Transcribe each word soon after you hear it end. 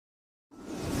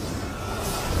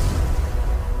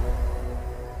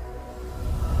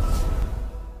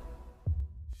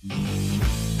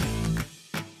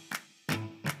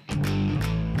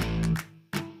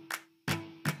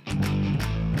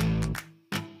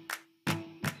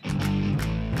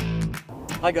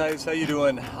Hi guys, how you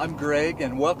doing? I'm Greg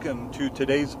and welcome to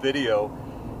today's video.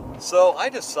 So I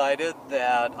decided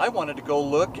that I wanted to go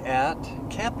look at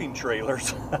camping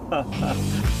trailers.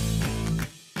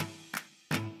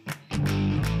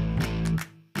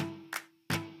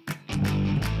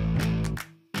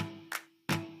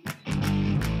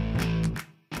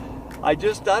 I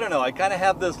don't know, I kind of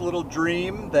have this little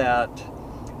dream that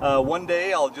one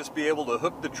day I'll just be able to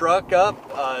hook the truck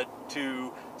up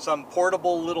to some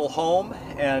portable little home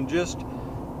and just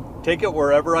take it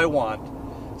wherever I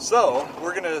want. So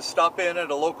we're going to stop in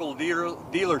at a local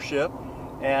dealership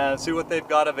and see what they've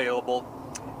got available.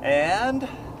 And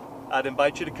I'd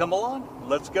invite you to come along.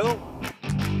 Let's go.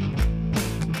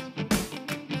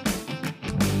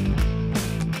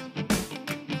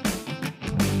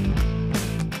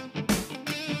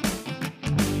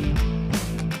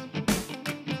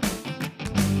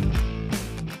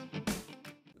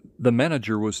 The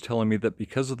manager was telling me that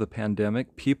because of the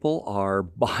pandemic, people are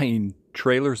buying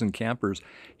trailers and campers.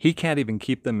 He can't even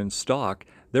keep them in stock.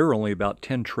 There are only about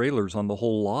 10 trailers on the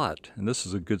whole lot, and this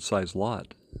is a good sized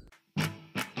lot.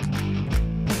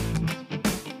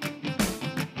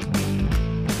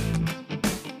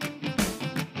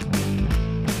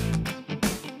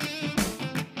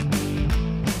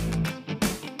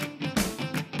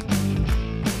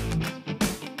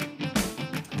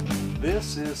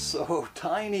 This is so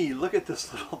tiny. Look at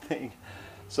this little thing.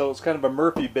 So it's kind of a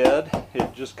Murphy bed.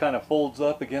 It just kind of folds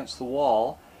up against the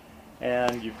wall.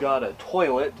 And you've got a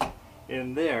toilet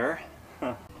in there.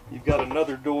 You've got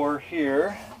another door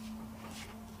here.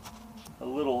 A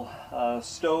little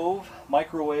stove,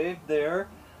 microwave there.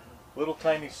 Little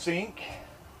tiny sink.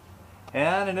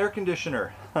 And an air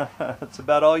conditioner. That's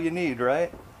about all you need,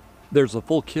 right? There's a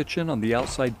full kitchen on the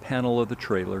outside panel of the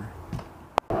trailer.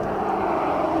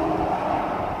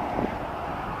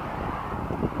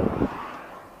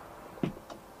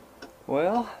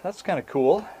 Well, that's kind of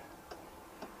cool.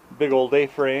 Big old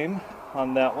A-frame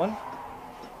on that one.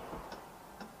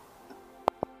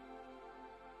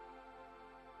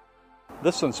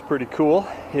 This one's pretty cool.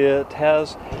 It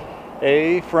has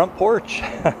a front porch.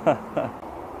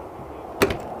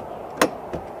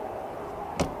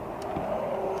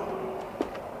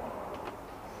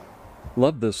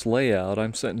 Love this layout.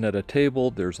 I'm sitting at a table.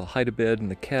 There's a hide-a-bed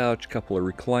and the couch, a couple of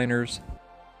recliners.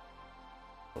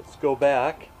 Let's go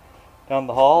back. Down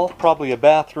the hall, probably a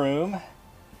bathroom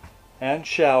and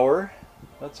shower.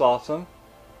 That's awesome.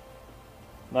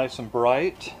 Nice and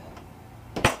bright.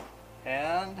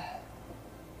 And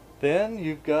then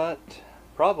you've got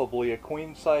probably a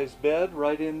queen-size bed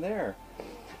right in there.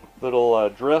 Little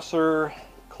dresser,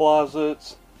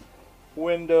 closets,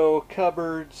 window,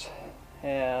 cupboards,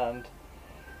 and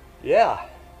yeah,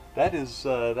 that's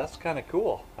kind of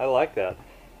cool. I like that.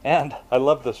 And I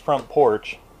love this front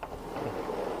porch.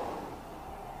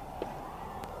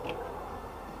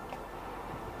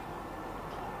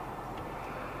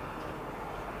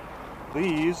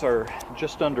 These are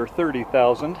just under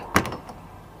 $30,000.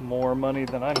 More money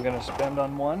than I'm going to spend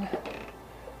on one.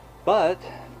 But,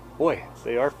 boy,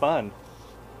 they are fun.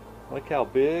 Look how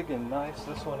big and nice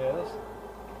this one is.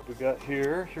 We got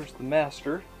here's the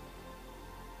master.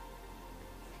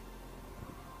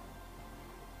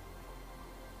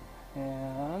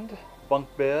 And bunk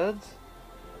beds.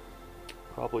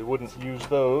 Probably wouldn't use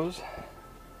those.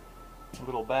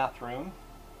 Little bathroom.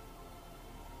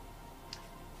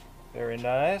 Very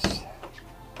nice.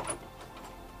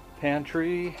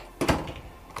 Pantry.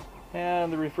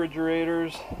 And the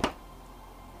refrigerators.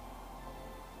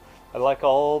 I like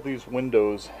all these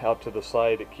windows out to the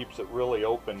side. It keeps it really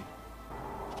open.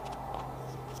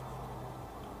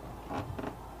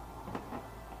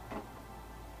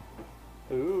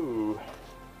 Ooh.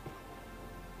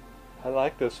 I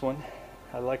like this one.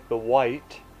 I like the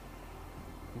white.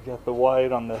 You got the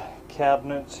white on the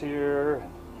cabinets here.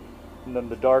 And then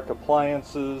the dark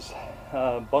appliances,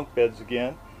 bunk beds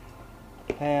again,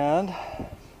 and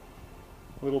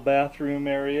little bathroom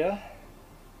area.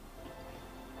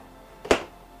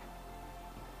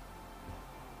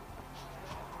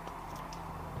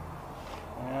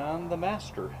 And the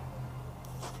master.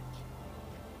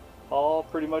 All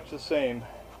pretty much the same.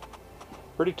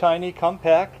 Pretty tiny,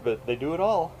 compact, but they do it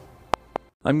all.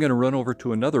 I'm going to run over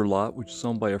to another lot which is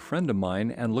owned by a friend of mine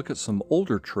and look at some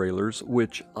older trailers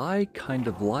which I kind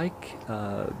of like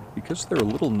because they're a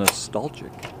little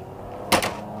nostalgic.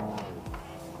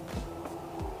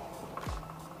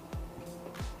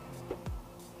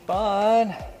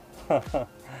 Fun!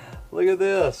 Look at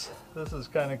this. This is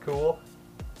kind of cool.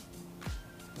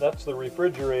 That's the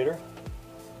refrigerator.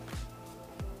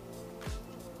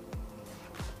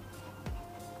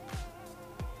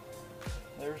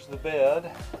 Here's the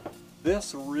bed.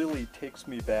 This really takes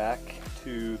me back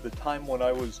to the time when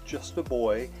I was just a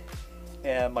boy,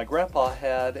 and my grandpa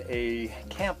had a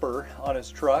camper on his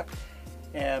truck,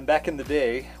 and back in the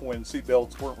day when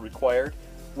seatbelts weren't required,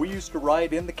 we used to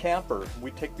ride in the camper.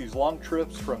 We'd take these long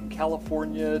trips from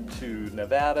California to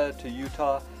Nevada to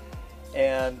Utah,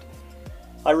 and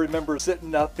I remember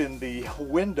sitting up in the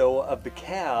window of the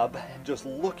cab just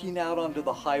looking out onto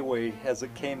the highway as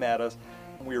it came at us.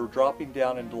 We were dropping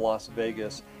down into Las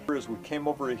Vegas. As we came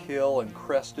over a hill and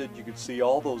crested, you could see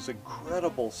all those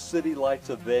incredible city lights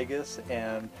of Vegas,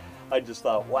 and I just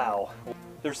thought, wow.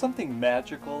 There's something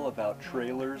magical about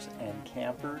trailers and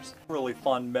campers. A really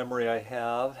fond memory I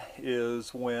have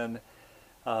is when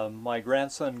my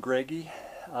grandson Greggy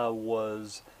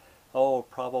was,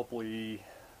 probably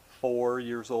 4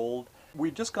 years old.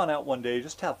 We'd just gone out one day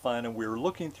just to have fun, and we were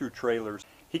looking through trailers.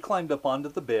 He climbed up onto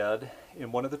the bed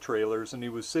in one of the trailers, and he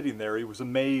was sitting there. He was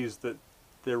amazed that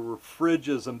there were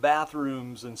fridges and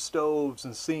bathrooms and stoves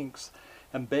and sinks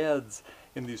and beds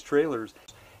in these trailers.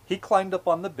 He climbed up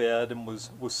on the bed and was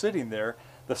sitting there.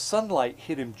 The sunlight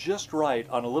hit him just right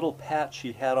on a little patch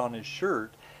he had on his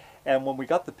shirt, and when we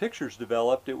got the pictures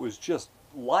developed, it was just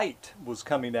light was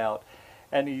coming out.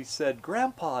 And he said,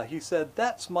 "Grandpa," he said,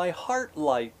 "that's my heart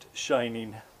light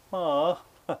shining." Aw.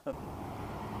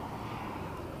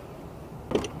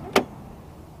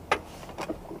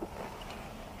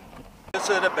 Is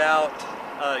it about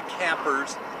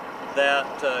campers that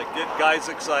get guys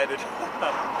excited?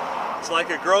 It's like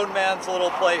a grown man's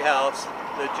little playhouse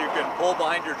that you can pull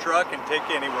behind your truck and take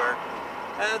anywhere.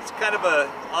 That's kind of an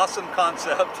awesome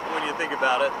concept when you think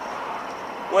about it.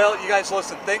 Well, you guys,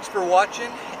 listen, thanks for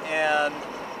watching, and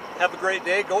have a great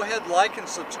day. Go ahead, like and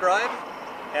subscribe,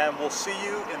 and we'll see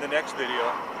you in the next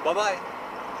video. Bye-bye.